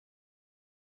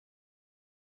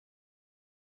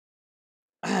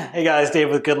Hey guys, Dave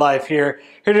with Good Life here.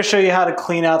 Here to show you how to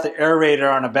clean out the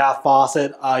aerator on a bath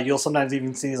faucet. You'll sometimes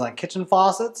even see these on kitchen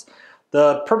faucets.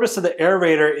 The purpose of the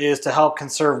aerator is to help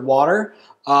conserve water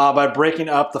by breaking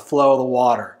up the flow of the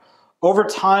water. Over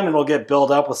time, it will get built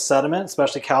up with sediment,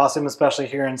 especially calcium, especially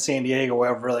here in San Diego, we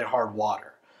have really hard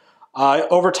water.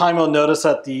 Over time, you'll notice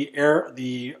that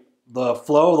the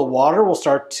flow of the water will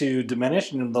start to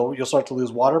diminish and you'll start to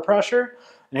lose water pressure.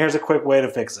 And here's a quick way to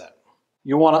fix it.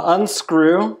 You want to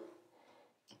unscrew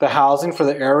the housing for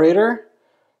the aerator,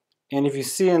 and if you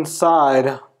see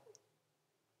inside,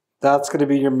 that's going to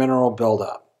be your mineral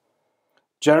buildup.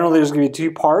 Generally, there's going to be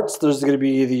two parts. There's going to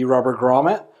be the rubber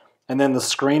grommet and then the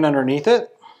screen underneath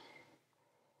it.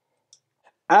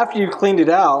 After you've cleaned it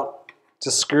out,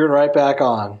 just screw it right back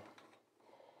on.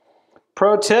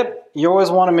 Pro tip, you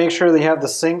always want to make sure that you have the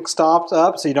sink stopped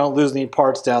up so you don't lose any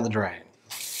parts down the drain.